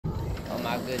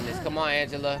my goodness. Come on,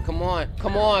 Angela. Come on.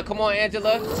 Come on. Come on,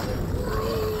 Angela.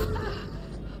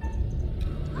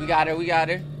 We got her. We got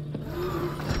her.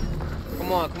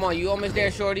 Come on. Come on. You almost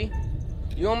there, shorty.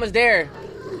 You almost there.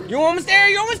 You almost there.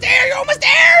 You almost there. You almost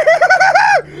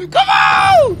there. Come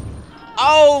on.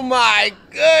 Oh, my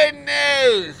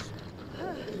goodness.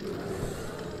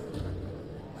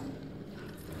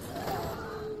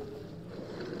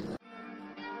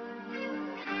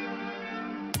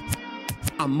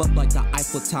 I'm up like the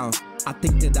Eiffel Tower. I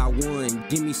think that I won.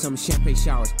 Give me some champagne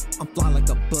showers. I'm fly like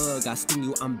a bug. I sting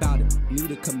you. I'm bout it. Need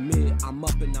to commit. I'm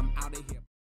up and I'm out of here.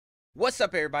 What's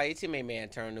up, everybody? It's your main man,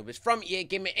 Turn Noobs from EA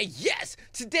Gaming, and yes,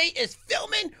 today is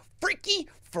Filmin Freaky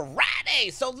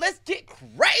Fridays. So let's get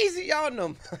crazy on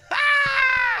them.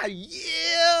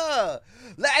 Yeah,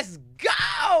 let's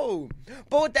go.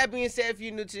 But with that being said, if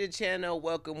you're new to the channel,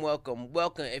 welcome, welcome,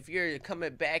 welcome. If you're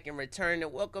coming back and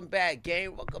returning, welcome back,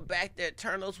 gang. Welcome back to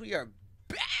Eternals. We are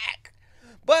back.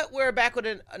 But we're back with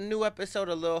a new episode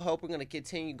of Little Hope. We're going to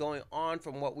continue going on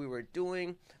from what we were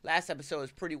doing. Last episode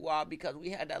was pretty wild because we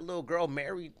had that little girl,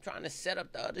 Mary, trying to set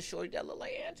up the other shorty that looked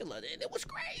like Angela. And it was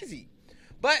crazy.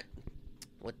 But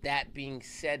with that being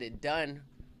said and done,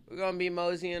 we're going to be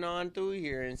moseying on through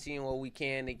here and seeing what we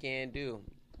can and can't do.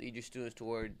 Lead your students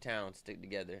toward town. Stick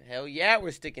together. Hell yeah,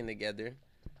 we're sticking together.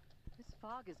 This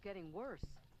fog is getting worse.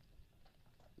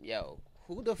 Yo,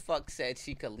 who the fuck said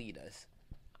she could lead us?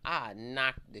 I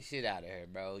knocked the shit out of her,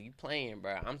 bro. You playing,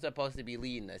 bro. I'm supposed to be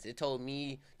leading us. It told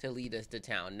me to lead us to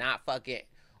town, not fucking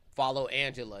follow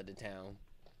Angela to town.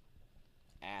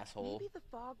 Asshole. Maybe the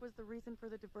fog was the reason for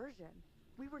the diversion.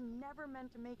 We were never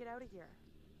meant to make it out of here.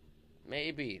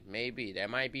 Maybe.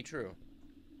 That might be true.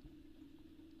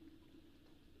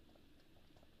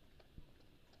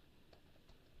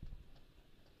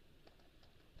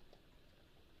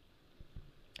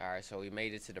 Alright, so we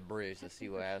made it to the bridge. Let's see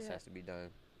what else has to be done.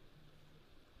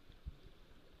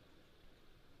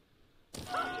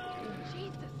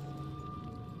 Jesus.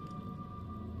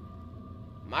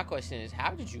 My question is,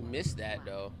 how did you miss that,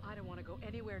 though? I don't want to go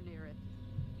anywhere near it.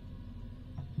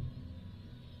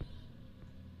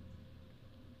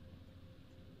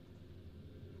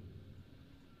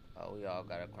 Oh, we all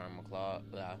gotta climb a claw,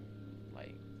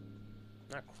 like,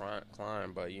 not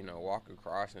climb, but, you know, walk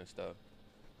across and stuff.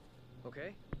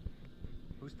 Okay.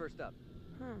 Who's first up?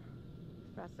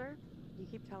 Professor, you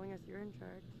keep telling us you're in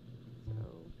charge, so...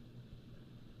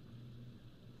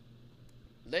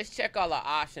 Let's check all our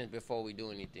options before we do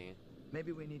anything.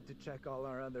 Maybe we need to check all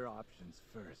our other options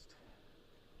first.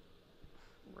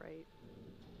 Right.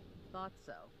 Thought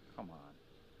so. Come on.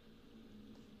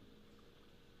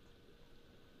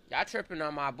 Y'all tripping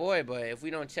on my boy, but if we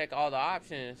don't check all the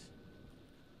options...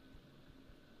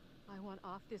 I want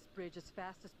off this bridge as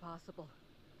fast as possible.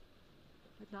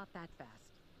 But not that fast.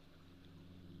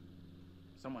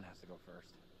 Someone has to go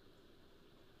first.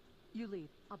 You lead.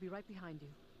 I'll be right behind you.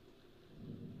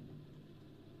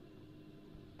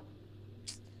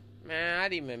 Man, I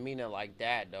didn't even mean it like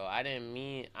that, though. I didn't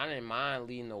mind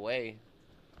leading the way.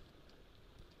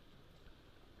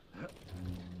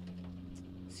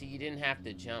 See, you didn't have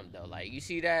to jump, though. Like, you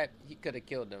see that? He could have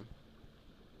killed him.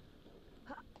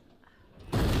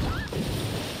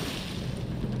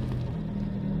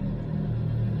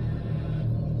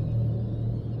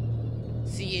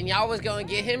 See, and y'all was gonna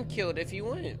get him killed if you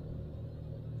wouldn't.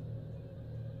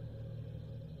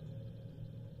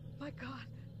 My God.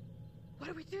 What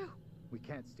do we do? We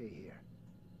can't stay here.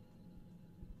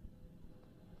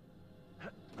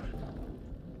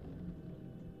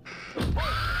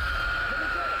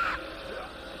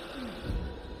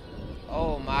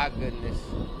 Oh my goodness.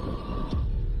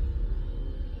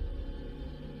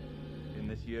 In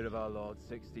this year of our Lord,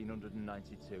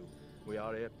 1692, we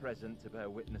are here present to bear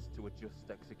witness to a just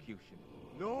execution.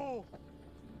 No!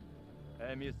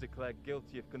 Amy is declared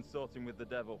guilty of consorting with the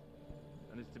devil,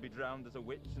 and is to be drowned as a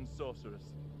witch and sorceress.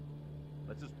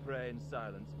 Let us pray in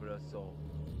silence for her soul.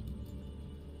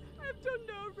 I've done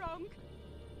no wrong.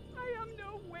 I am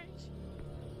no witch.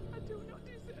 I do not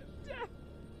deserve death.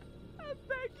 I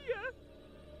beg you.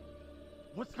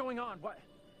 What's going on?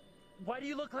 Why do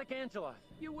you look like Angela?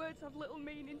 Your words have little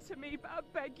meaning to me, but I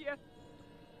beg you.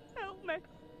 Help me.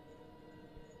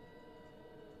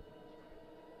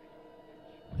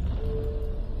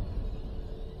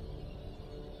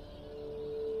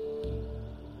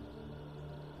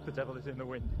 The devil is in the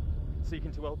wind,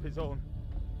 seeking to help his own.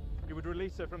 He would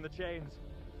release her from the chains.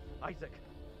 Isaac,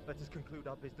 let us conclude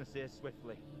our business here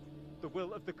swiftly. The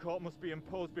will of the court must be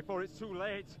imposed before it's too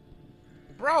late.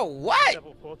 Bro, what? The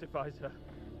devil fortifies her.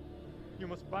 You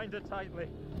must bind her tightly.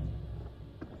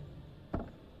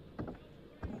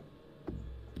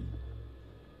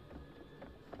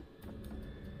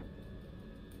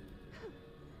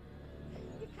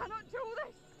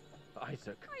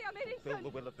 Isaac, I am innocent. fulfill the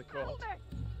will of the court. Help me.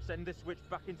 Send this witch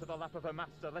back into the lap of her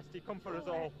master, lest he come for us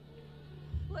all.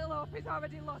 Little Hope is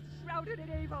already lost, shrouded in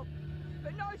evil.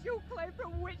 But not as you claim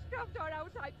from witchcraft or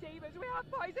outside demons. We have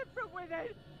poison from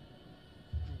within.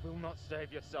 You will not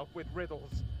save yourself with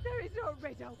riddles. There is no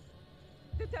riddle.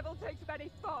 The devil takes many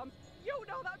forms. You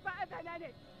know that better than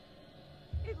any.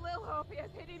 In Little Hope, he has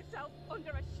hid himself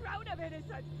under a shroud of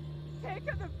innocence,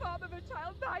 taken the form of a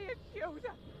child by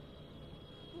accuser.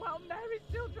 While Mary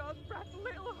still draws breath,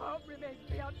 Little Hope remains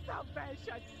beyond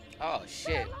salvation. Oh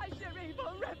shit. Realize your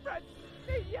evil reference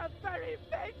in your very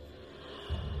midst.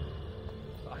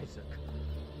 Isaac.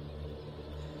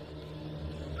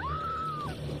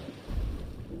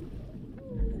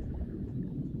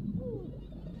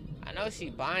 I know she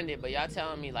bonded, but y'all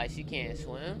telling me like she can't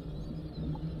swim?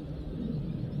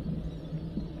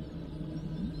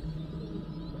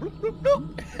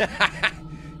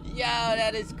 Yo,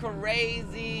 that is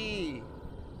crazy.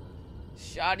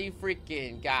 Shawty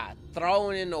freaking got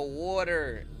thrown in the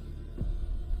water.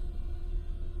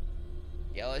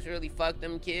 Yo, it's really fucked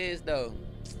them kids though.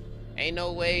 Ain't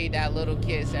no way that little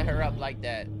kid set her up like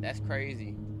that. That's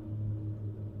crazy.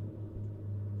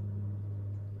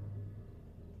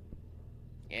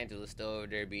 Angela's still over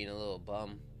there being a little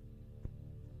bum.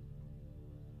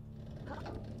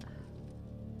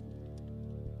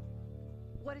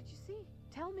 What did you see?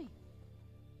 Tell me.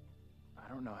 I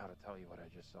don't know how to tell you what I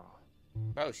just saw.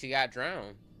 Bro, she got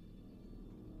drowned.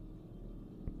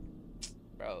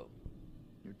 Bro.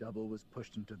 Your double was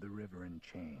pushed into the river in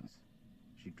chains.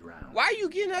 She drowned. Why are you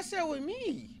getting upset with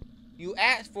me? You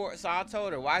asked for it, so I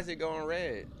told her. Why is it going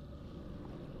red?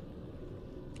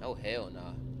 Oh, hell no.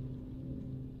 Nah.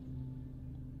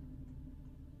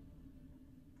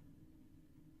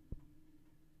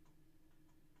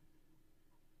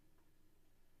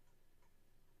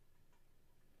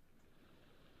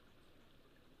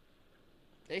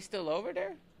 They still over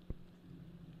there?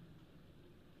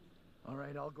 All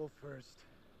right, I'll go first.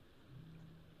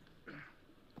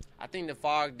 I think the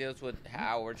fog deals with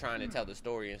how we're trying to tell the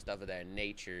story and stuff of that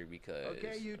nature because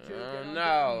Okay, you two, I get don't on know.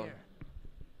 down here.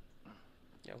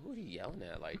 Yo, who he yelling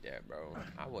at like that, bro?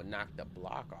 I would knock the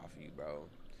block off you, bro.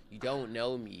 You don't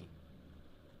know me.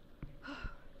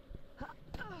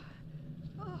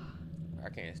 I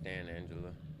can't stand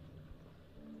Angela.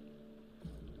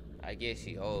 I guess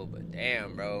she old, but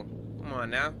damn, bro. Come on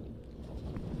now.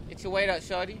 Get your weight up,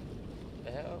 shorty.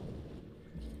 The hell?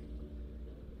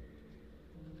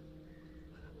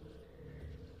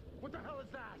 What the hell is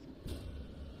that?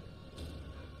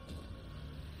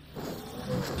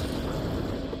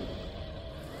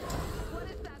 What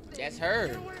is that thing? That's her.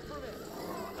 Get away from it!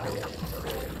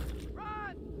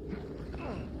 Run!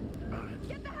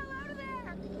 Get the hell out of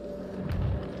there!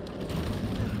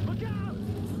 Look out!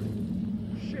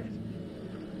 Shit!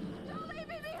 Don't leave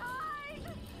me behind!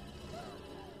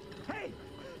 Hey!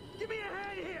 Give me a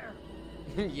hand here!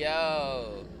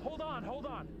 Yo. Hold on, hold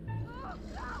on.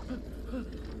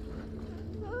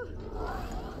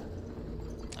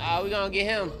 Oh, we gonna get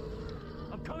him.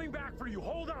 I'm coming back for you.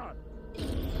 Hold on.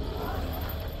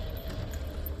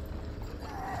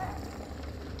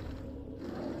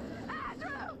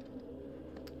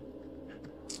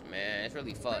 Man, it's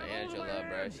really fucked Angela,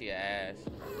 bro. She a ass.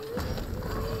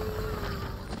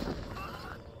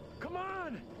 Come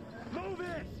on! Move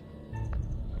it!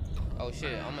 Oh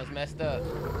shit, almost messed up.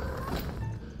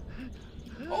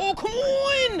 Oh, come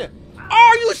on!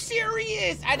 Are you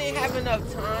serious? I didn't have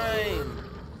enough time.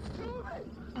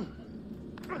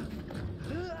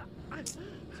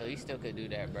 So he still could do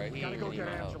that, bro. He Gotta ain't go need get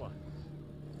my help. Angela.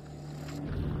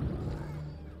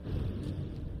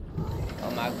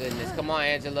 Oh my goodness. Come on,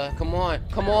 Angela. Come on.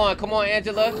 Come on. Come on,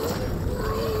 Angela.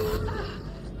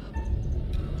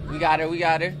 We got her. We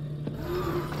got her.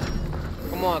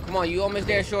 Come on. Come on. You almost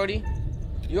there, shorty.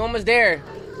 You almost there.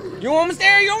 You almost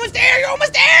there. You almost there. You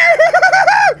almost there.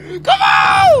 Come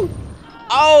on.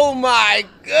 Oh my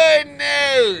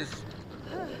goodness.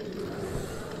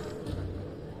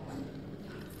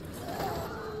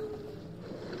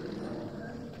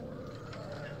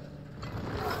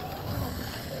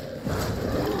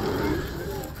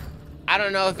 I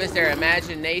don't know if it's their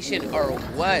imagination or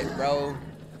what, bro.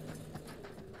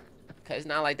 Cause it's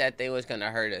not like that thing was gonna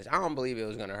hurt us. I don't believe it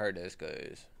was gonna hurt us,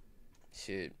 cause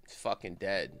shit, it's fucking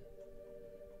dead.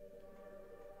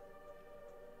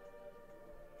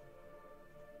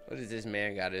 What does this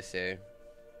man gotta say?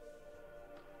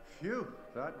 Phew,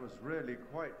 that was really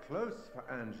quite close for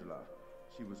Angela.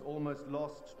 She was almost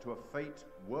lost to a fate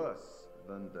worse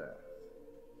than death.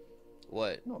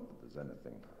 What? Not that there's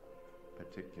anything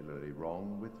particularly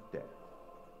wrong with death.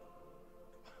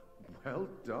 Well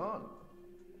done.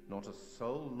 Not a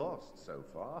soul lost so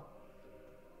far.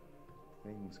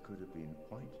 Things could have been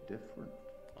quite different.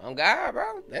 Oh God,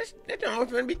 bro, that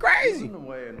joint's gonna be crazy. In the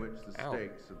way in which the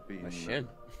stakes have been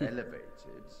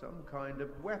elevated, some kind of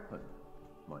weapon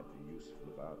might be useful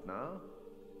about now.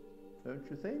 Don't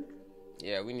you think?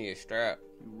 Yeah, we need a strap.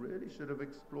 You really should have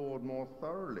explored more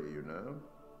thoroughly, you know.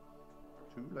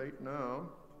 Too late now.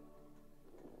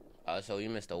 So you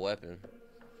missed a weapon.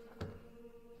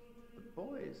 The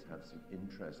boys have some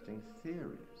interesting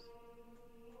theories.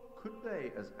 Could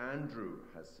they, as Andrew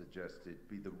has suggested,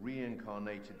 be the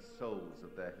reincarnated souls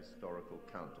of their historical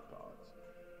counterparts?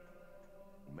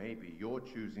 Maybe you're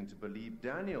choosing to believe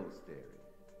Daniel's theory,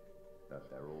 that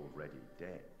they're already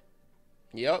dead.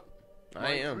 Yep,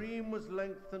 I am. My dream was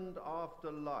lengthened after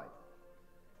life.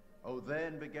 Oh,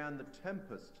 then began the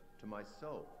tempest to my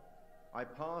soul. I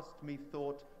passed,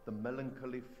 methought, the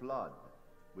melancholy flood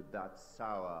with that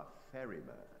sour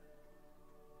ferryman,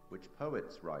 which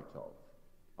poets write of,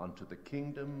 unto the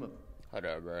kingdom of... Hold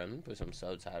up, bro. Let me put some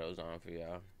subtitles on for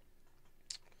y'all.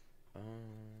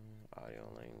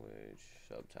 Audio, language,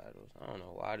 subtitles. I don't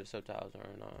know why the subtitles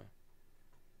aren't on.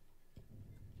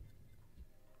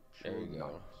 There we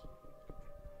go.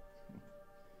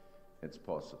 It's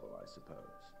possible, I suppose.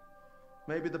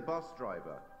 Maybe the bus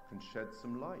driver can shed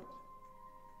some light.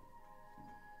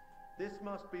 This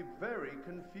must be very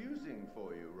confusing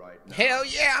for you right now. Hell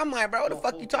yeah, I'm like, bro, what the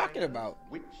fuck you talking about?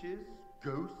 Witches,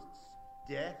 ghosts,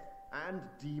 death, and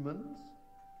demons?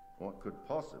 What could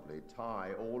possibly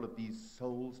tie all of these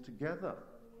souls together?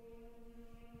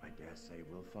 I dare say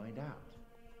we'll find out.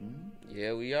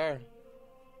 Yeah, we are.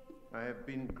 I have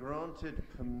been granted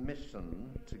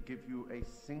permission to give you a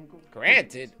single...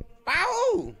 Granted?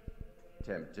 Bow!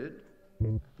 Tempted?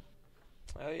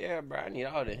 Oh yeah, bro. I need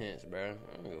all the hints, bro.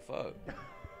 I don't give a fuck.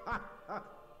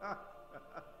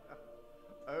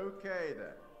 Okay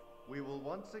then. We will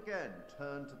once again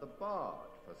turn to the bard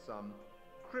for some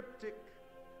cryptic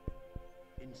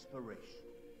inspiration.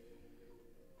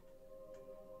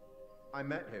 I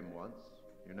met him once,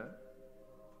 you know.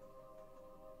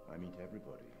 I meet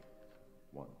everybody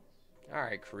once.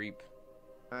 Alright, creep.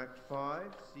 Act 5,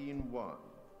 Scene 1,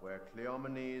 where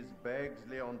Cleomenes begs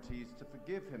Leontes to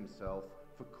forgive himself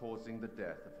for causing the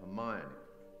death of Hermione.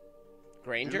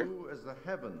 Granger? Do as the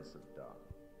heavens have done.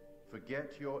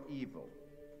 Forget your evil.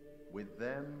 With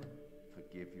them,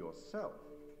 forgive yourself.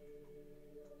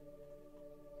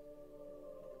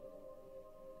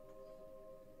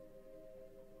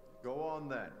 Go on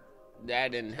then.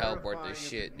 That didn't help worth the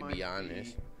shit, to be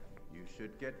honest. You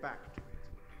should get back to it.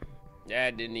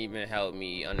 That didn't even help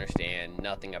me understand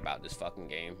nothing about this fucking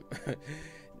game.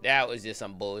 That was just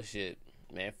some bullshit.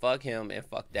 Man, fuck him and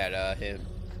fuck that, him.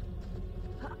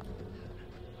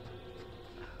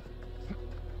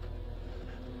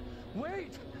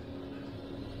 Wait!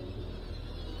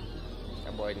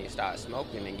 That boy need to start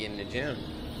smoking and get in the gym.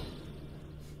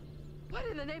 What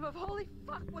in the name of holy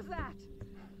fuck was that?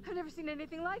 I've never seen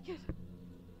anything like it.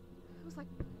 It was like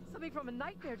something from a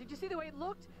nightmare. Did you see the way it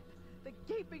looked? The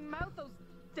gaping mouth, those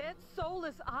dead,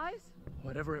 soulless eyes?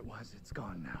 Whatever it was, it's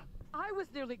gone now. I was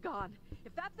nearly gone.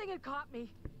 If that thing had caught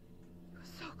me, it was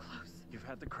so close. You've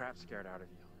had the crap scared out of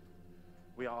you.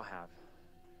 We all have.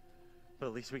 But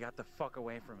at least we got the fuck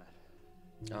away from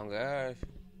it. Oh gosh.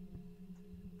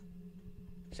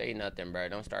 Say nothing, bro.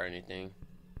 Don't start anything.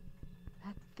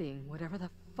 That thing, whatever the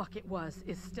fuck it was,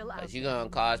 is still out. Cause you gonna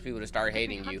cause people to start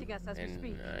hating you. And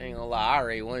I ain't gonna lie, I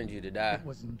already wanted you to die. It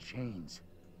was in chains.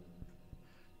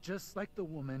 Just like the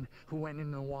woman who went in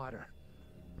the water.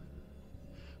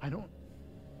 I don't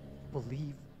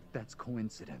believe that's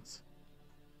coincidence.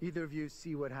 Either of you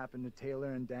see what happened to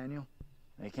Taylor and Daniel?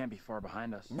 They can't be far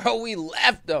behind us. Bro, we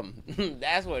left them.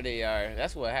 That's what they are.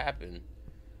 That's what happened.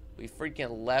 We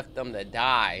freaking left them to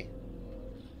die.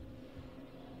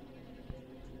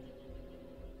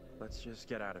 Let's just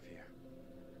get out of here.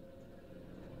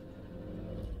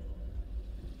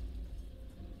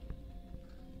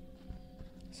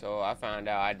 So I found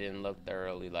out I didn't look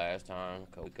thoroughly last time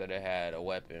because we could have had a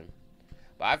weapon.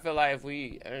 But I feel like if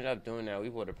we ended up doing that, we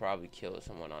would have probably killed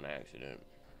someone on accident.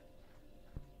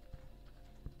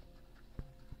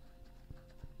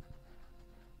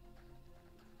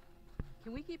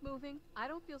 Can we keep moving? I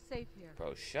don't feel safe here.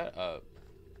 Bro, shut up.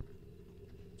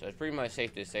 So it's pretty much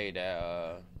safe to say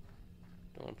that,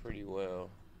 doing pretty well.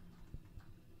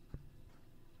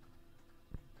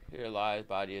 Here lies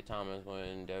body of Thomas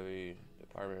when Debbie,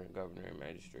 Department Governor and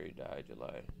Magistrate, died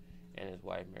July, and his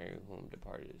wife Mary, whom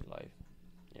departed his life.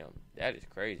 You know, that is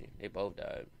crazy. They both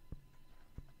died.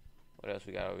 What else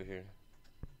we got over here?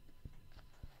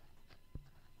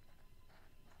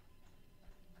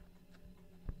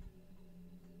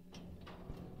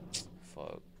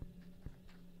 fuck?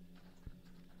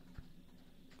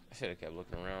 I should have kept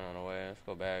looking around on the way. Let's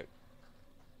go back.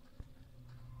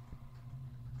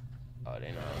 Oh,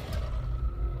 they know.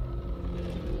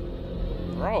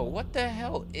 Bro, what the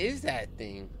hell is that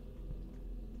thing?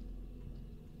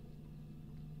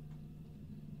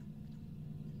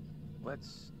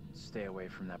 Let's stay away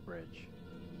from that bridge.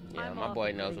 Yeah, I'm my all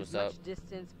boy for knows putting what's as up. much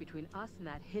distance between us and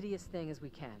that hideous thing as we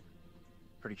can.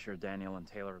 Pretty sure Daniel and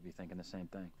Taylor would be thinking the same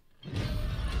thing.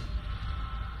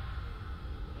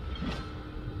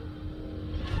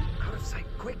 Out of sight,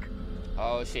 quick!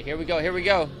 Oh shit, here we go, here we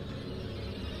go.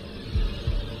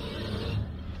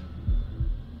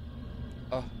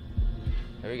 Oh,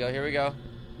 here we go, here we go.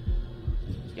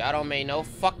 Y'all don't make no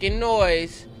fucking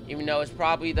noise, even though it's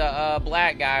probably the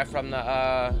black guy from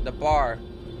the bar.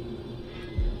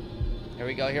 Here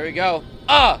we go, here we go.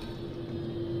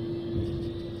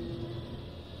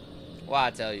 Well,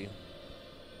 I tell you.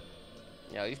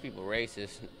 Yo, these people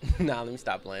racist. Nah, let me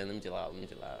stop playing. Let me chill out, let me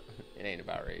chill out. It ain't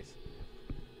about race.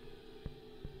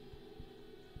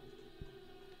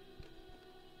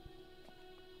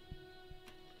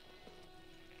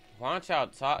 Why don't y'all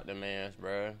talk to mans,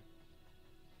 bro?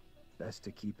 Best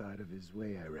to keep out of his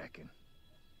way, I reckon.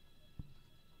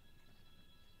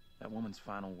 That woman's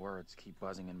final words keep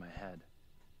buzzing in my head.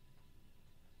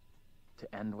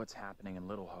 To end what's happening in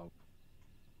Little Hope,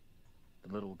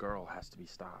 the little girl has to be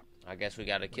stopped. I guess we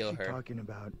gotta kill Was she her. talking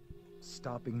about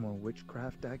stopping more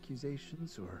witchcraft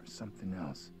accusations or something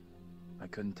else? I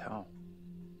couldn't tell.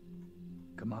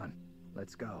 Come on,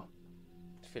 let's go.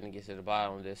 Finna get to the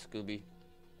bottom of this, Scooby.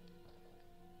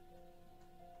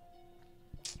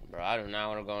 Bro, I do not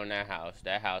want to go in that house.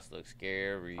 That house looks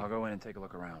scary. I'll go in and take a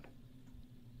look around.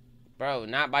 Bro,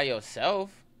 not by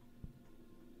yourself.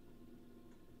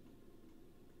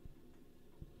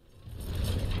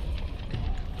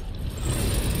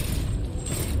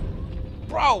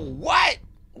 Bro, what?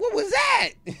 What was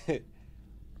that?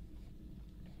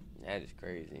 That is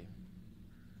crazy.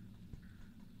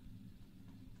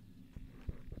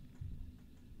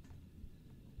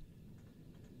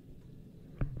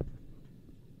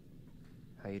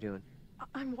 How you doing?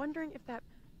 I'm wondering if that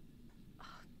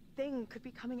thing could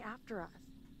be coming after us.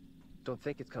 Don't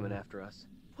think it's coming after us.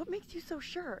 What makes you so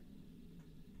sure?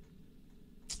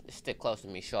 Stick close to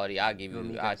me, shorty. I'll give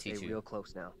you. I'll teach stay you. real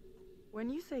close now. When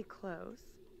you say close,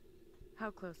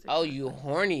 how close? Oh, you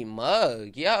horny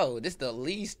mug. Yo, this the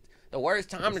worst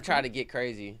time to try to get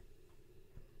crazy.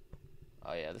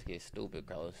 Oh, yeah, let's get stupid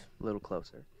close. A little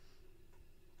closer.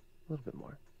 A little bit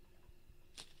more.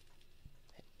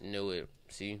 Knew it.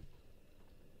 See?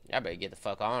 Y'all better get the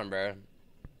fuck on, bro.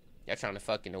 Y'all trying to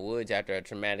fuck in the woods after a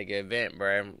traumatic event,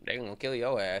 bro. They gonna kill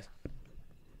your ass.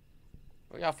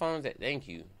 Where y'all phones at? Thank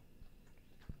you.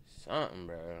 Something,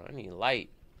 bro. I need light.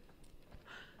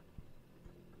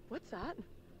 What's that?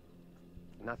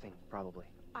 Nothing, probably.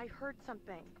 I heard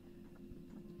something.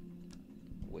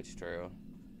 Which trail?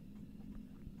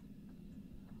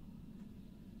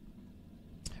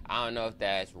 I don't know if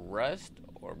that's rust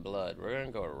or blood. We're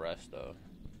gonna go with rust, though.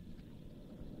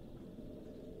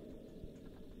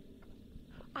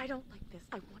 I don't like this.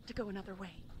 I want to go another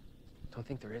way. Don't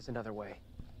think there is another way.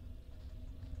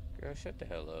 Girl, shut the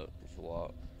hell up. Just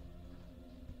walk.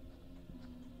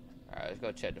 Alright, let's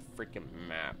go check the freaking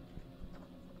map.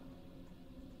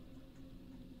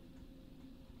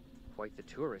 Quite the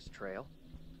tourist trail.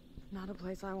 Not a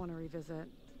place I want to revisit.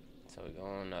 So we're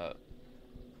going up.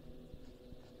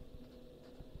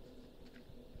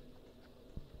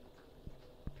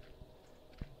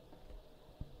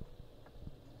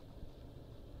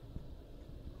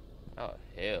 Oh,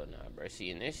 hell nah, bro. See,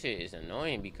 and this shit is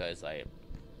annoying because, like,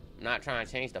 I'm not trying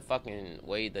to change the fucking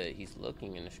way that he's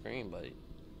looking in the screen, but...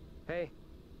 Hey,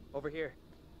 over here.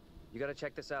 You gotta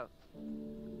check this out.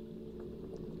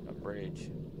 A bridge.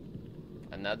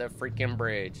 Another freaking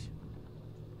bridge.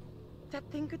 That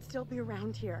thing could still be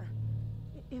around here.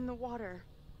 In the water.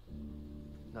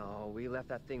 No, we left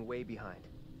that thing way behind.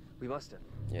 We must have.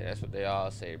 Yeah, that's what they all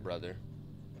say, brother.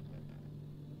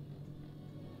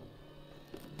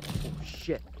 Oh,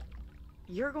 shit.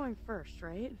 You're going first,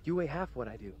 right? You weigh half what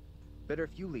I do. Better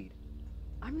if you lead.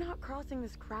 I'm not crossing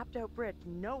this crapped out bridge.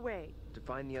 No way. To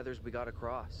find the others, we gotta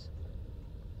cross.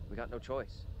 We got no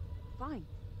choice. Fine.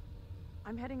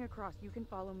 I'm heading across. You can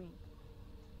follow me.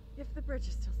 If the bridge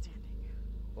is still standing.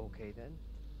 Okay, then.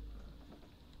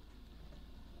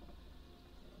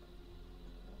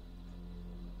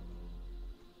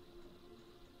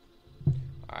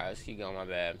 Alright, let's keep going. My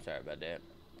bad. I'm sorry about that.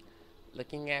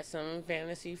 Looking at some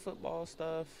fantasy football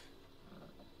stuff.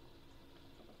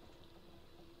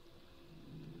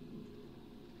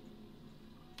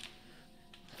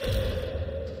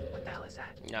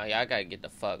 Nah, y'all gotta get the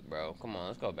fuck, bro. Come on,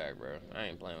 let's go back, bro. I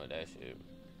ain't playing with that shit.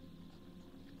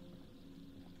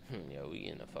 Yo, we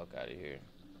getting the fuck out of here.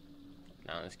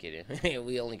 Nah, I'm just kidding.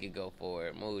 We only could go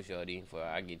forward. Move, shorty, before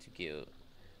I get you killed.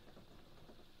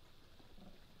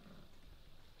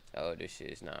 Oh, this shit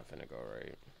is not finna go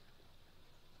right.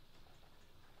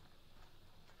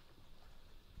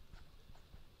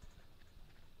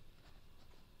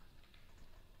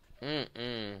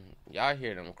 Y'all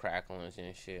hear them cracklings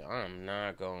and shit. I'm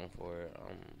not going for it.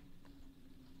 I'm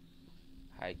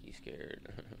hikey scared.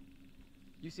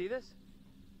 You see this?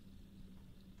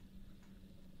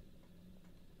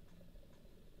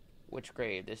 Which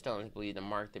grave? This stone is believed to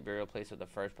mark the burial place of the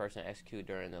first person executed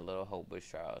during the Little Hope Bush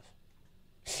trials.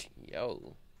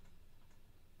 Yo.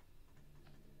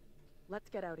 Let's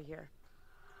get out of here.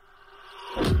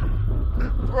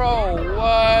 Bro,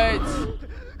 what?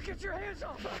 Get your hands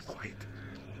off us! Wait.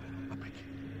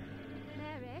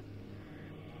 Mary?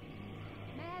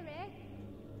 Mary?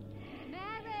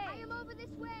 Mary! I am over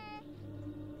this way!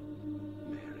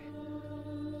 Mary,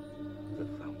 the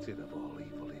fountain of all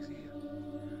evil is here.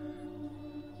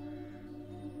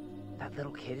 That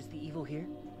little kid is the evil here?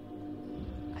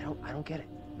 I don't get it.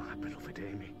 My beloved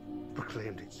Amy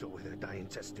proclaimed it so with her dying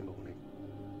testimony.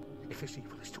 If this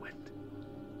evil is to end,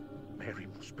 Mary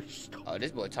must be stopped. Oh,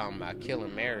 this boy talking about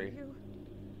killing Mary.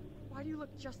 Why do you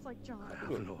look just like John? I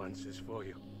have no answers for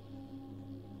you.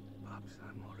 Perhaps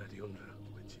I'm already under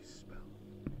a witch's spell.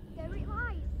 There it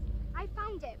lies. I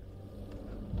found it.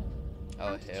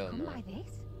 Oh, hell no. By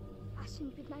this?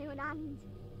 Fashioned with my own hand.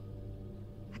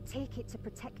 I take it to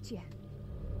protect you.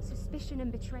 Suspicion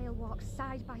and betrayal walk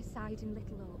side by side in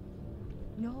Little Hope.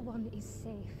 No one is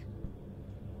safe.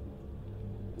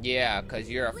 Yeah, cause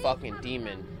you're a fucking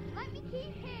demon. Let me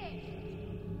keep it.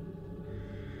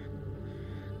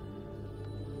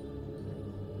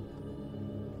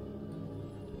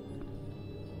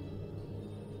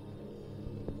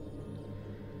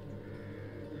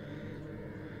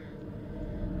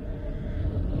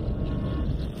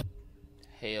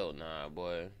 Hell nah,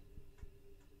 boy.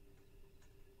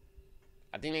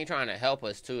 I think they trying to help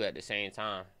us too at the same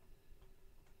time.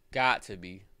 Got to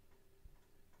be.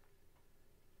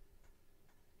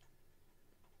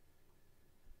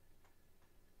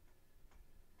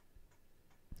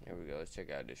 Here we go. Let's check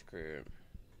out this crib.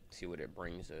 See what it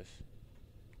brings us,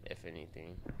 if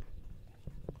anything.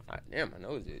 Damn, my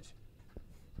nose itch.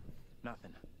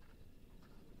 Nothing.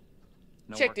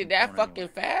 No Checked working it that phone fucking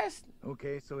anywhere. fast?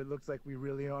 Okay, so it looks like we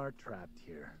really are trapped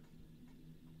here.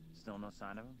 Still no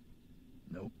sign of him?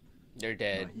 Nope. They're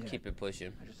dead. Not yet. Keep it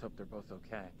pushing. I just hope they're both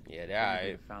okay. Yeah, they're Maybe alright.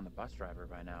 they've found the bus driver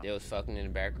by now. They was fucking in the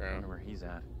I background. wonder where he's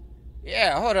at.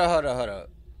 Yeah, hold up.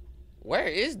 Where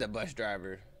is the bus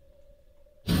driver?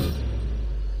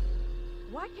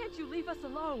 Why can't you leave us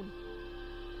alone?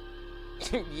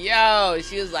 Yo,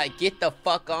 she was like, get the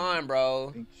fuck on, bro.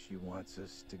 I think she wants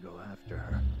us to go after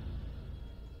her.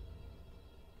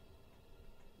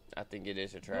 I think it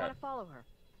is a You want trap. to follow her?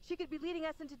 She could be leading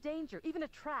us into danger, even a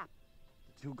trap.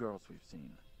 The two girls we've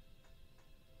seen.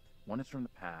 One is from the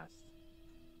past.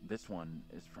 This one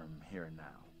is from here and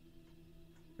now.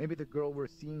 Maybe the girl we're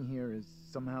seeing here is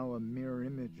somehow a mirror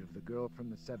image of the girl from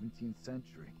the 17th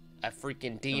century. A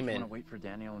freaking Don't you demon. want to wait for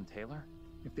Daniel and Taylor?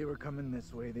 If they were coming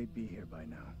this way, they'd be here by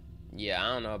now. Yeah,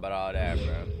 I don't know about all that,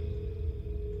 bro.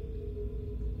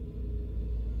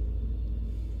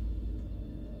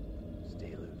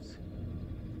 Stay loose.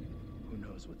 Who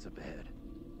knows what's up ahead?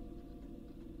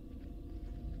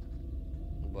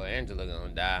 Boy, Angela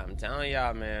gonna die. I'm telling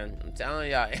y'all, man. I'm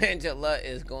telling y'all, Angela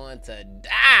is going to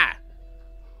die.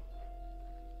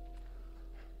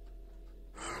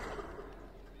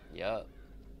 Yup.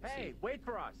 Hey, wait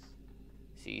for us!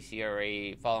 See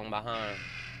already falling behind.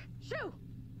 Shoo!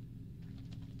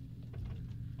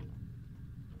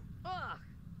 Ugh,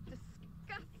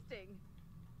 disgusting.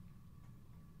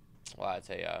 Well, I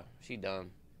tell y'all, she dumb.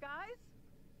 Guys,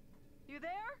 you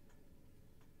there?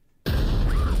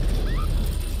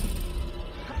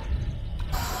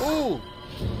 Ooh!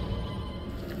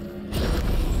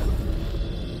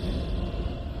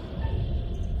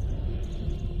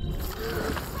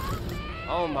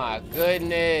 Oh my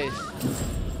goodness!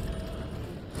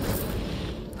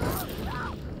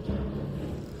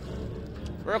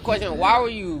 Real question, why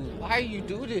you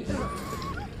do this?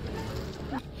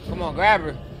 Come on, grab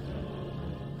her.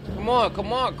 Come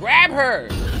on, grab her!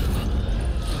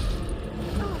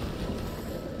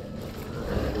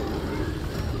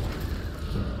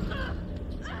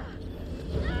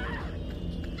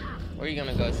 Where you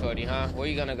gonna go, shorty, huh? Where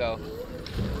you gonna go?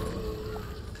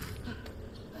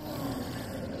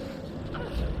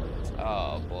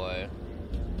 Oh boy.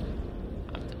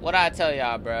 I'm What I tell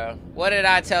y'all, bro? What did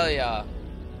I tell y'all?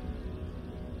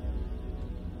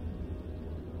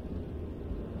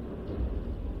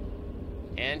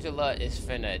 Angela is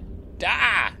finna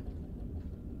die.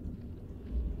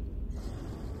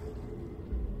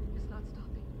 It's not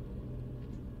stopping.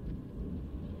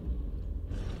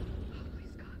 Oh,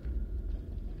 please, God.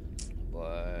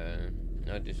 Boy,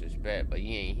 no disrespect, but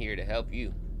he ain't here to help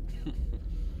you.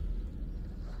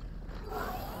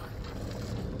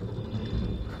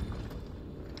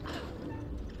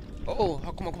 Oh,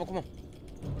 come on, come on, come on.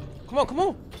 Come on, come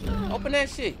on. Open that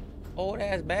shit. Old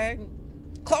ass bag.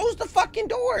 Close the fucking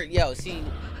door. Yo, she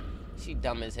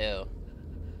dumb as hell.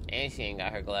 And she ain't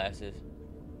got her glasses.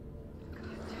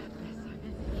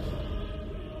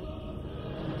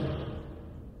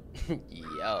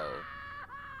 Yo.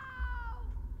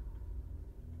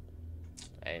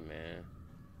 Hey, man.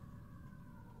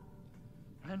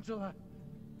 Angela.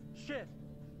 Shit.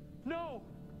 No.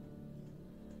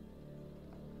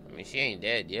 I mean, she ain't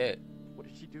dead yet. What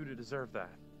did she do to deserve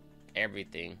that?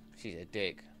 Everything. She's a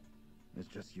dick. It's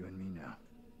just you and me now.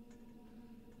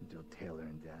 Until Taylor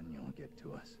and Daniel get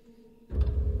to us.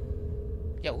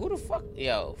 Yo, who the fuck?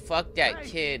 Yo, fuck that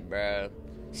kid, bro.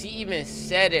 She even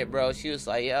said it, bro. She was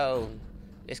like, yo,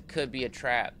 this could be a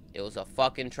trap. It was a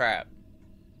fucking trap.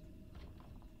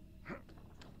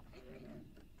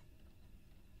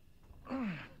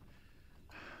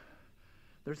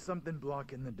 There's something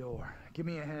blocking the door. Give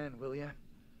me a hand, will ya?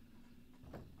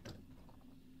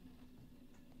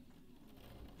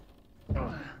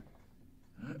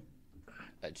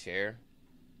 A chair.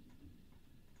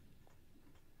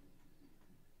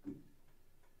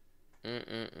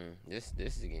 This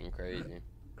is getting crazy.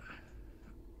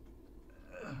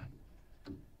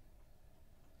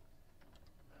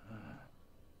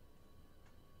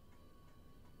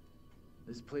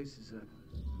 This place is a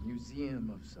museum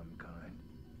of some kind.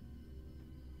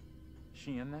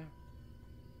 She in there?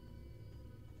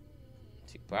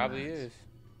 She probably is.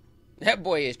 That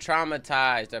boy is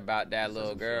traumatized about that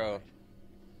little girl. Right.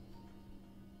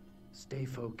 Stay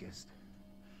focused.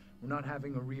 We're not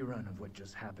having a rerun of what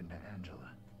just happened to Angela.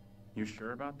 You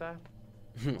sure about that?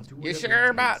 You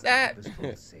sure about that? This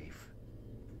place safe.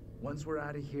 Once we're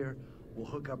out of here, we'll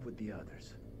hook up with the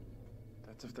others.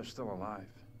 That's if they're still alive.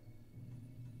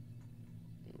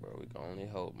 Bro, we can only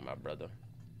hope, my brother.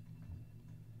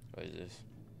 What is this?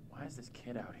 Why is this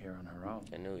kid out here on her own?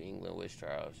 The New England Witch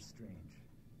Trials. Strange.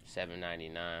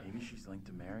 $7.99. Maybe she's linked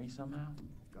to Mary somehow?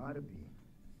 Gotta be.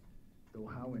 Though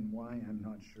how and why, I'm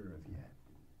not sure of yet.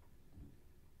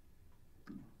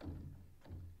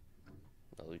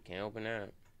 No, we can't open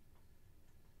that.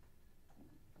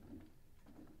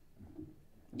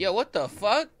 Yo, what the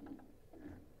fuck?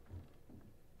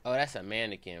 Oh, that's a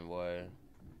mannequin, boy.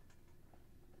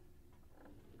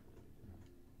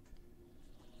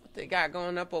 What they got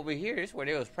going up over here? This is where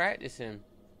they was practicing.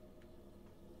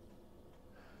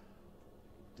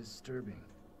 Disturbing.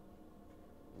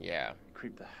 Yeah.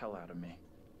 Creep the hell out of me.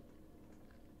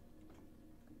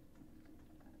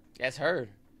 That's her.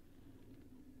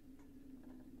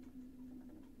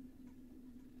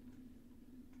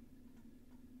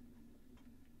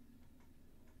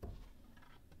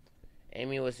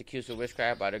 Amy was accused of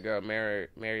witchcraft by the girl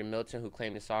Mary Milton, who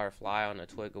claimed to saw her fly on a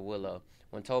twig of willow.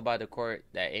 When told by the court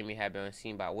that Amy had been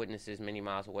seen by witnesses many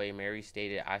miles away, Mary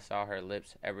stated, "I saw her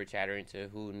lips ever chattering to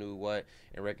who knew what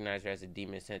and recognized her as a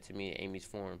demon sent to me in Amy's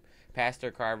form."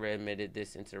 Pastor Carver admitted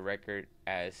this into the record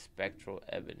as spectral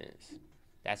evidence.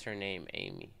 That's her name,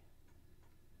 Amy.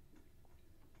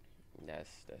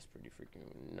 That's pretty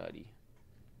freaking nutty.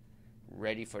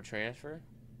 Ready for transfer?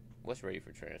 What's ready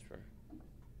for transfer?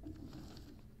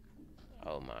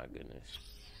 Oh my goodness.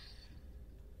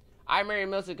 I, Mary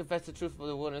Milton, confess the truth for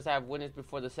the wilderness. I have witnessed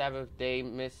before the Sabbath day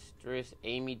mistress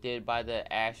Amy did by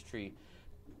the ash tree.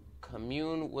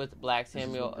 Commune with Black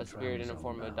Samuel, a spirit in the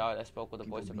form of a dog that spoke with the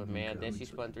voice of a man. Then she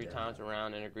spun 3 times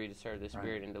around and agreed to serve the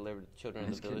spirit and deliver the children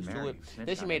of the village to it.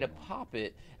 Then she made a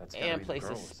puppet and placed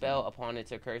a spell upon it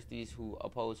to curse these who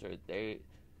oppose her.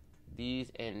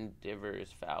 These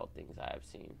endeavors foul things I have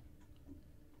seen.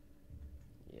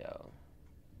 Yo.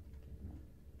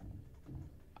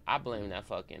 I blame that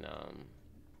fucking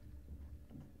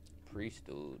priest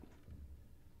dude.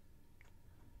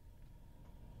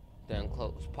 The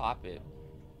enclosed puppet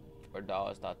or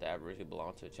dolls thought that originally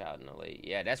belonged to a child in the lake.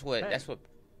 Yeah, that's what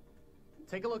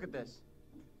Take a look at this.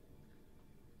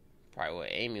 Probably what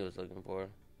Amy was looking for.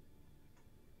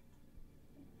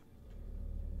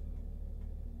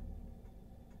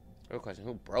 Real question,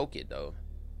 who broke it though?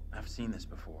 I've seen this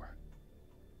before.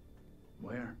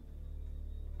 Where?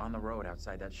 On the road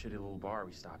outside that shitty little bar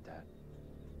we stopped at.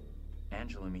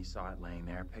 Angela and me saw it laying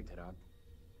there, picked it up.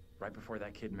 Right before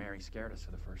that kid Mary scared us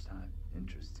for the first time.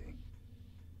 Interesting.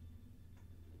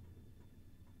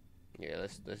 Yeah,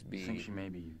 let's be. You think she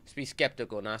maybe Let's be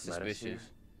skeptical, not let us see suspicious. her?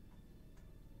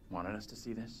 Wanted us to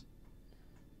see this?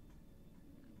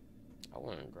 I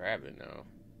wouldn't grab it now.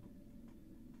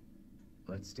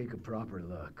 Let's take a proper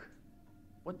look.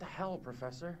 What the hell,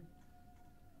 Professor?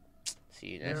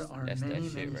 See, There are that's many, that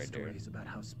shit many right there. stories about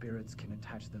how spirits can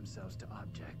attach themselves to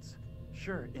objects.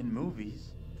 Sure, in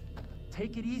movies.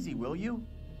 Take it easy, will you?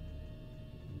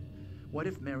 What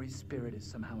if Mary's spirit is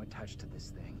somehow attached to this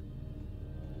thing?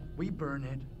 We burn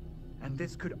it, and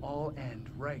this could all end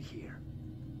right here.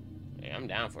 Yeah, I'm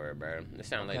down for it, bro. This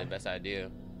sounds like the best idea.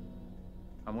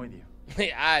 I'm with you.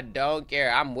 I don't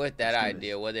care. I'm with that Let's do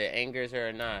idea, this. whether it angers her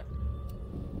or not.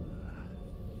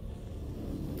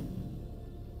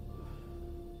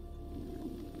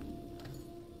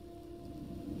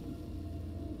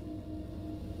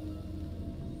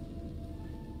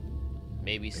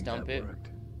 Maybe Think stump that it. worked?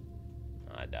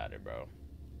 I doubt it, bro.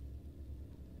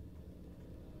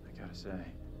 I gotta say,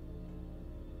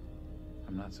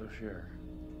 I'm not so sure.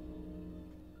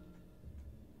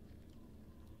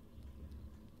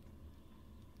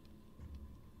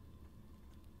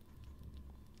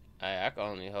 I can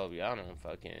only hope y'all don't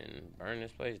fucking burn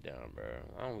this place down, bro.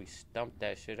 Why don't we stump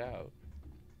that shit out?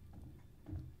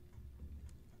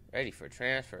 Ready for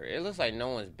transfer. It looks like no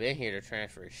one's been here to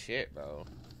transfer shit, bro.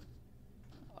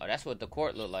 Oh, that's what the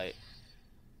court looked like.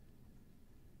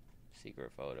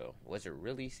 Secret photo. Was it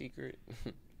really secret?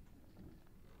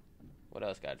 What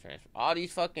else got transferred? All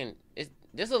these fucking...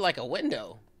 This looks like a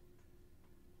window.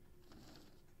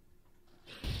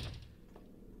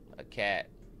 A cat.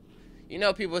 You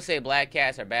know people say black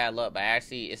cats are bad luck, but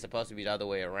actually it's supposed to be the other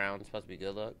way around. It's supposed to be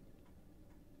good luck.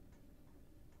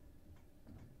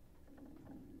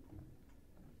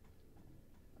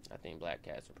 I think black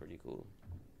cats are pretty cool.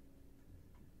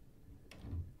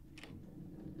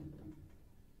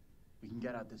 We can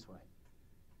get out this way.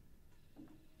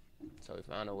 So we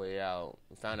found a way out.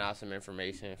 We found out some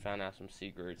information, found out some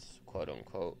secrets, quote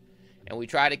unquote. And we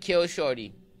tried to kill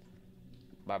Shorty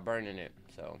by burning it,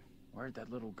 so... Where'd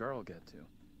that little girl get to?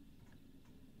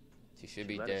 She should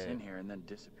be let us in dead. here and then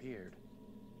disappeared.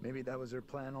 Maybe that was her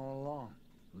plan all along.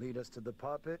 Lead us to the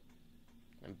puppet.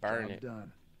 And burn Job it.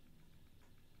 done.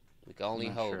 We can only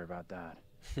I'm not hope. sure about that.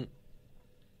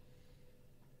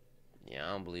 Yeah,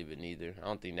 I don't believe it neither. I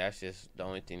don't think that's just the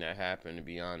only thing that happened, to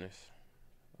be honest.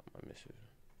 Oh, my missus.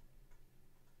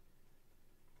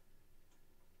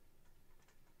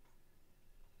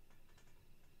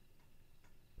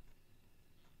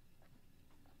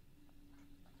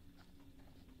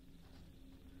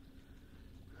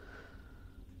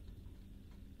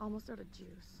 Almost out of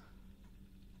juice.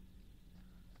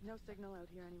 No signal out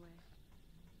here anyway.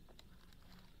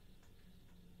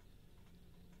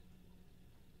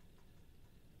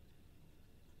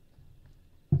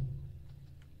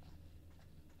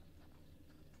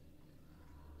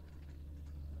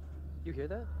 You hear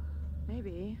that?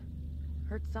 Maybe.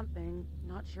 Heard something,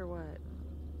 not sure what.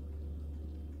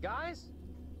 Guys?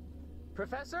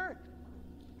 Professor?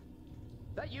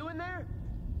 That you in there?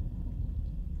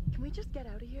 Can we just get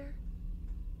out of here?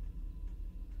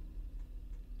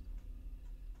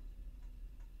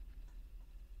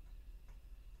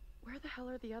 Where the hell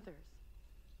are the others?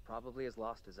 Probably as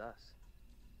lost as us.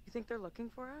 You think they're looking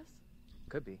for us?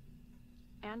 Could be.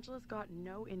 Angela's got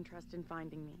no interest in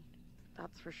finding me.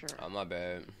 That's for sure. Oh, my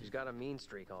bad. She's got a mean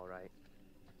streak, all right.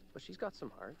 But she's got some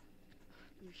heart.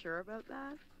 You sure about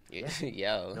that? Yeah.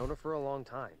 Yo. Known her for a long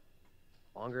time.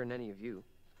 Longer than any of you.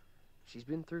 She's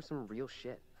been through some real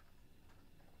shit.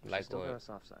 Like She's still what? got a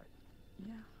soft side.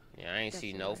 Yeah. Yeah, I ain't Guess see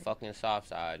you're no right. fucking soft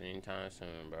side anytime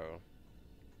soon, bro.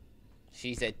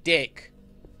 She's a dick.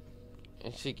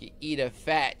 And she can eat a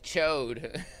fat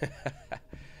chode.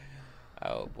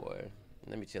 Oh, boy.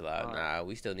 Let me chill out. Nah,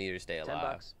 we still need her to stay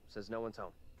alive. $10. Says no one's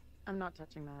home. I'm not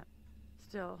touching that.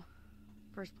 Still,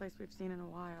 first place we've seen in a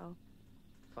while.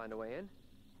 Find a way in?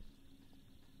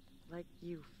 Like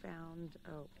you found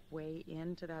a way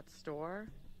into that store?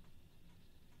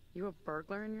 You a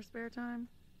burglar in your spare time?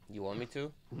 You want me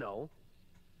to? No.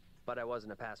 But I was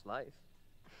in a past life.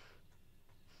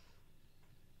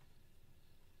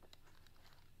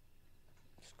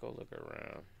 Let's go look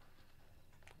around.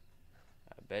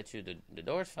 I bet you the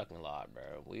door's fucking locked,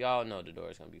 bro. We all know the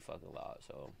door's gonna be fucking locked,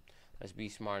 so let's be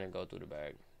smart and go through the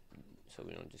back so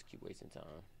we don't just keep wasting time.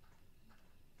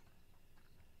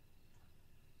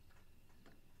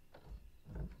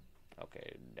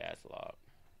 Okay, that's locked.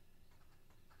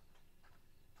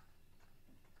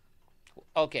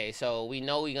 Okay, so we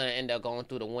know we're gonna end up going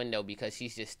through the window because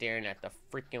she's just staring at the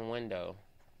freaking window.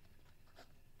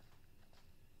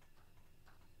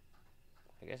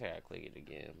 I guess I gotta click it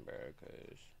again, bro,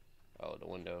 cause... Oh, the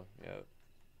window, yep.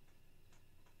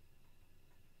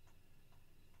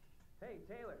 Hey,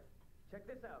 Taylor, check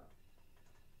this out.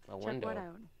 A window. Check what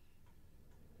out?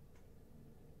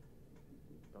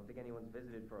 Don't think anyone's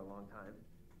visited for a long time.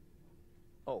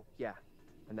 Oh, yeah.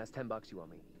 And that's $10 you owe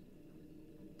me.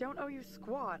 Don't owe you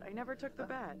squat. I never took the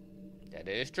bet. That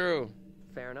is true.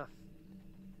 Fair enough.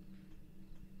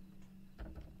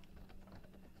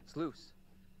 It's loose.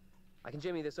 I can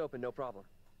jimmy this open, no problem.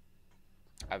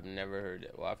 I've never heard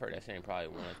that. Well, I've heard that saying probably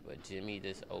once, but Jimmy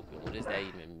this open. What does that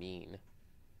even mean?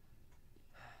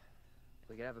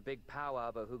 We could have a big powwow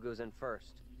about who goes in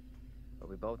first. But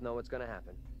we both know what's gonna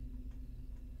happen.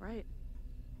 Right.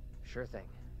 Sure thing.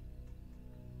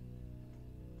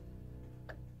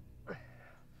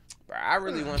 Bro, I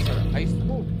really want some ice.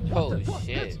 Oh,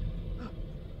 shit.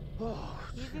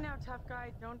 Easy now, tough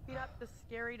guy. Don't beat up the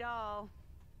scary doll.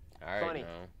 Alright, Funny.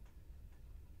 now.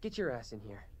 Get your ass in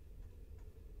here.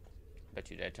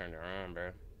 Bet you that turned around,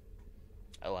 bro.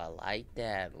 Oh, I like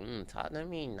that. Talk to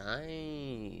me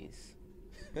nice.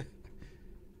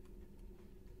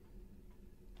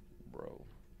 Bro.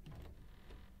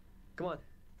 Come on.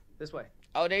 This way.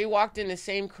 Oh, they walked in the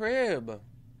same crib.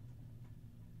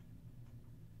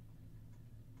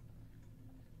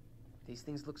 These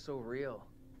things look so real.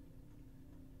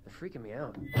 They're freaking me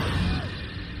out.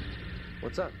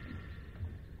 What's up?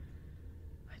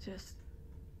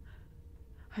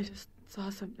 I just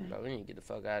saw something. Bro, we need to get the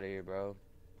fuck out of here, bro.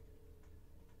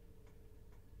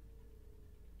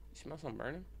 You smell something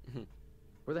burning?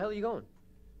 Where the hell are you going?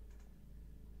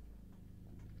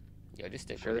 Yo, just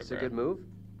stick Sure with this it, is a bro. good move?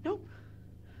 Nope.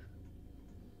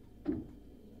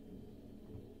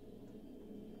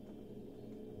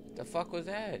 The fuck was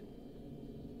that?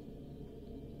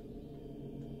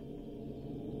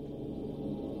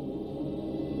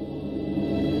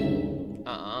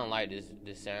 I don't like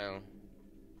this sound.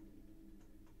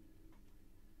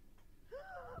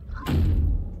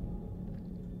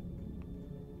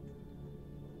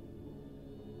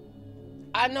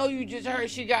 I know you just heard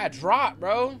she got dropped,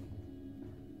 bro.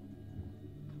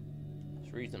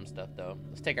 Let's read some stuff though.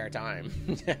 Let's take our time.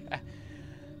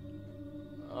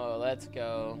 Oh, let's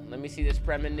go. Let me see this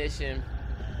premonition.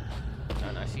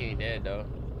 Oh, no, she ain't dead though.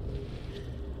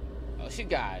 Oh, she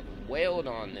got wailed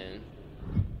on then.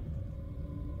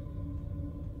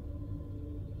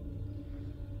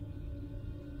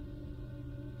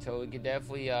 So we could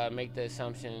definitely make the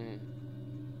assumption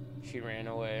she ran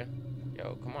away.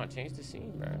 Yo, come on, change the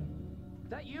scene, bro.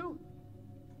 That you?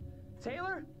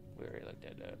 Taylor? We already looked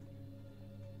at that.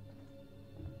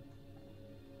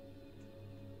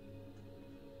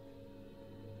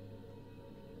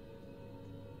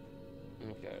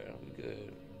 Okay, we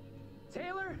good.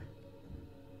 Taylor?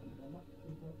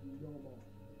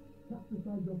 Cast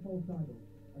aside your false idols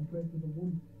and pray to the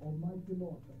one almighty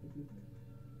Lord of forgiveness.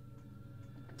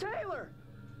 Taylor!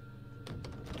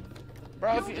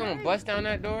 Bro, if you gonna bust down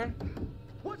that door?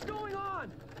 What's going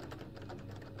on?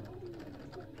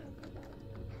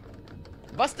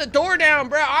 Bust the door down,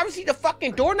 bro. Obviously the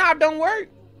fucking doorknob don't work.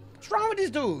 What's wrong with this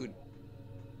dude?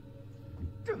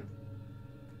 Come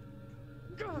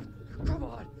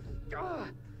on.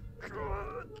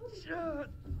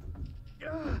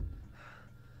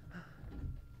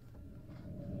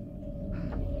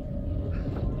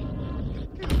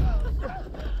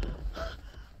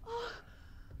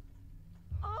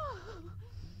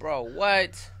 Bro,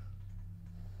 what?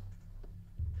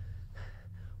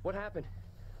 What happened?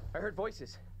 I heard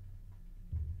voices.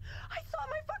 I saw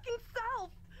my fucking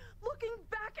self looking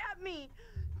back at me,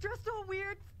 dressed all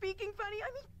weird, speaking funny.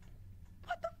 I mean,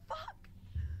 what the fuck?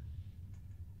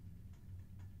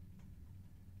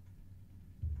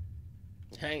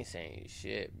 I ain't saying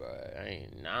shit, bro. I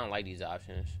don't like these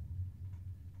options.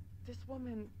 This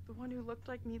woman, the one who looked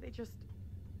like me, they just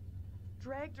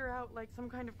dragged her out like some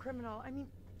kind of criminal. I mean,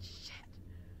 shit.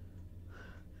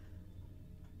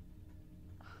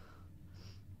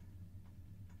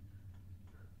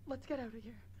 Let's get out of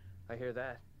here. I hear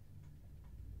that.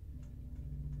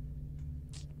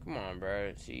 Come on,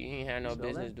 bro. See, you ain't had no Smell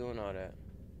business that? doing all that.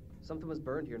 Something was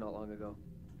burned here not long ago.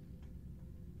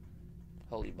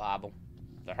 Holy Bible.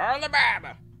 The Holy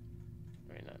Bible.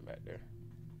 There ain't nothing back there.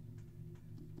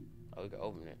 Oh, we can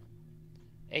open it.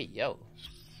 Hey, yo.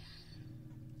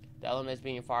 The elements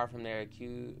being far from their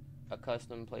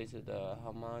accustomed places, the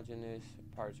homogeneous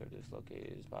parts are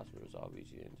dislocated. It's possible to resolve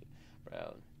each engine.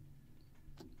 Bro.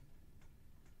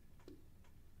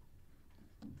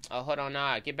 Oh, hold on,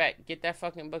 nah. Get back. Get that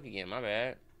fucking book again. My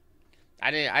bad.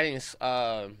 I didn't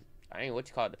what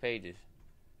you call it, the pages.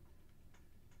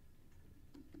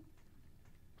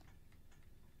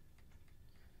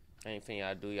 I ain't finna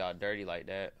y'all do y'all dirty like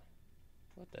that.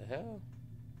 What the hell?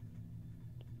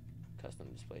 Custom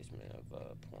displacement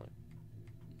of point.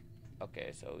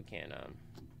 Okay, so we can't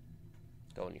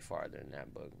go any farther in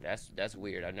that book. That's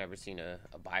weird. I've never seen a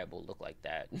Bible look like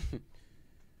that.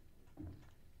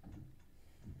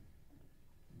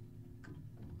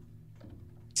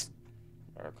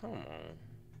 Bro, come on.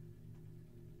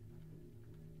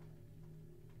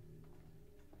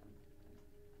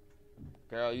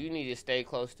 Girl, you need to stay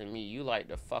close to me. You like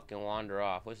to fucking wander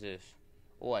off. What's this?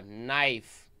 Oh, a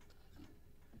knife.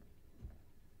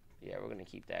 Yeah, we're gonna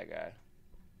keep that guy.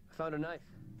 I found a knife.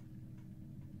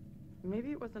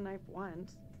 Maybe it was a knife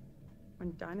once,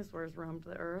 when dinosaurs roamed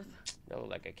the earth. That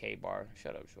looked like a K-bar.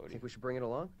 Shut up, shorty. Think we should bring it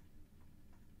along?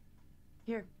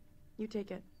 Here, you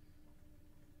take it.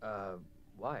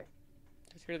 Why?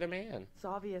 Because you're the man. It's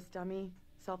obvious, dummy.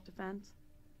 Self-defense.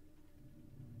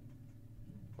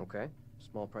 Okay.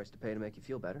 Small price to pay to make you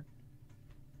feel better.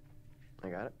 I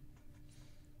got it.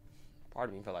 Part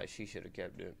of me felt like she should have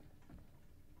kept it.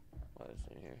 What is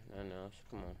in here? Nothing else.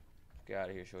 Come on. Get out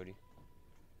of here, shorty.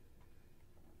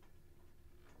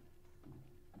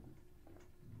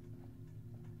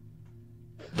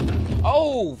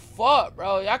 Oh, fuck,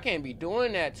 bro. Y'all can't be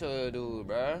doing that to a dude,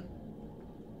 bro.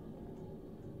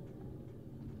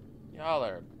 Y'all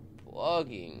are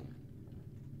bugging.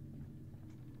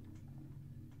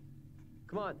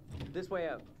 Come on, this way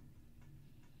out.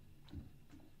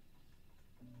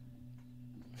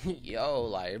 Yo,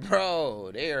 like,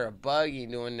 bro, they are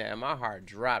bugging doing that. My heart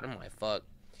dropped. I'm like, fuck.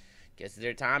 Guess it's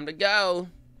their time to go.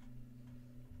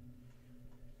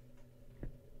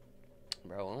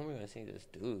 Bro, when are we gonna see this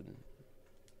dude?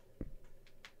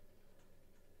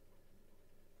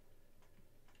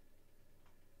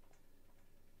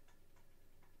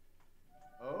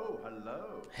 Oh,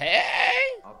 hello. Hey!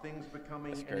 Are things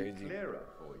becoming any clearer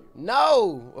for you?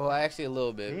 No! Well, actually, a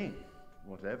little bit. Thing,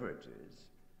 whatever it is,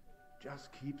 just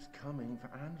keeps coming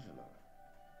for Angela.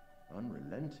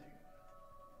 Unrelenting.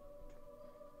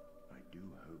 I do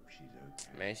hope she's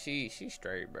okay. Man, she's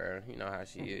straight, bro. You know how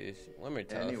she is. Women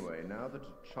tough. Anyway, now that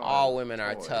a child all women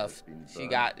are toy tough. has been She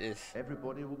burnt, got this.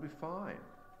 Everybody will be fine.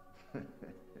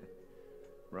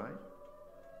 Right?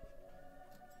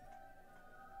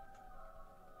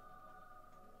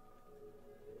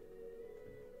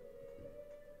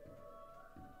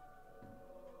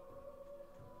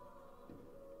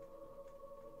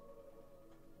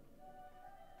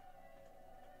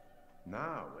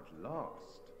 Now, at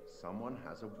last, someone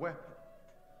has a weapon.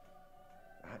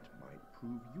 That might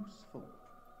prove useful.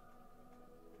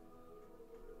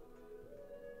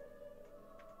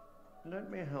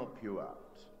 Let me help you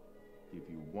out. Give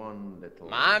you one little...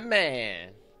 My man.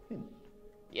 hint.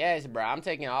 Yes, bro. I'm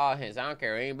taking all hints. I don't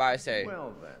care what anybody say.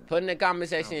 Well then. Put in the comment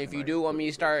section how if can you I do want put me to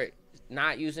this? start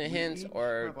not using We hints each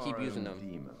or have keep our using own them.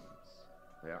 demons.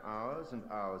 They are ours and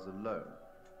ours alone,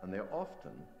 and they're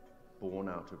often born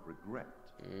out of regret.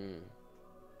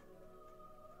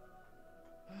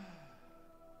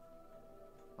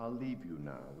 I'll leave you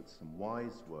now with some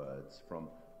wise words from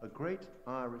a great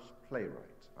Irish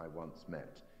playwright I once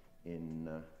met in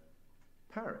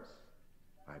Paris,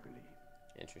 I believe.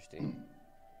 Interesting.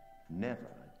 Never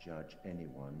judge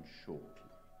anyone shortly.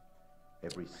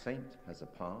 Every saint has a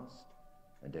past,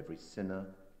 and every sinner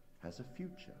has a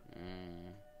future.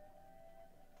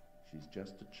 She's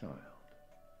just a child.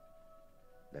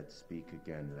 Let's speak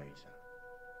again later.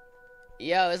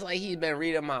 Yo, it's like he's been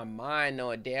reading my mind,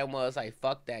 knowing damn well it's like,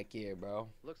 fuck that kid, bro.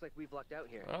 Looks like we've lucked out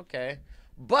here. Okay.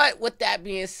 But with that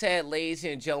being said, ladies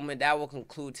and gentlemen, that will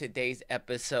conclude today's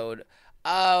episode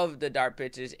of the Dark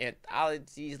Pictures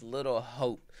Anthology's Little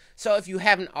Hope. So if you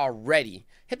haven't already,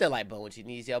 hit the like button with your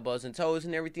knees, elbows, and toes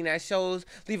and everything that shows.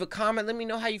 Leave a comment. Let me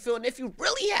know how you feel. And if you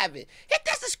really haven't, hit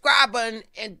that subscribe button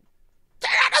and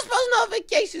turn on those post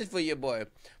notifications for your boy.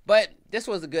 But this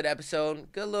was a good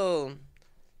episode. Good little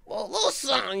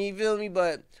song, you feel me?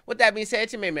 But with that being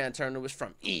said, your main man Turner was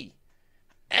from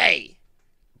E.A.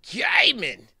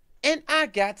 Gaming. And I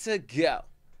got to go.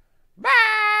 Bye!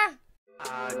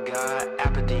 I got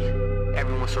apathy.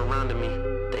 Everyone surrounding me.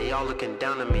 They all looking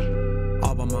down at me.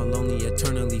 All by my lonely,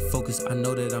 eternally focused. I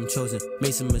know that I'm chosen.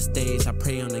 Made some mistakes. I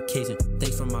pray on occasion.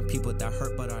 Thanks for my people that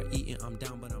hurt but are eating. I'm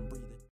down but I'm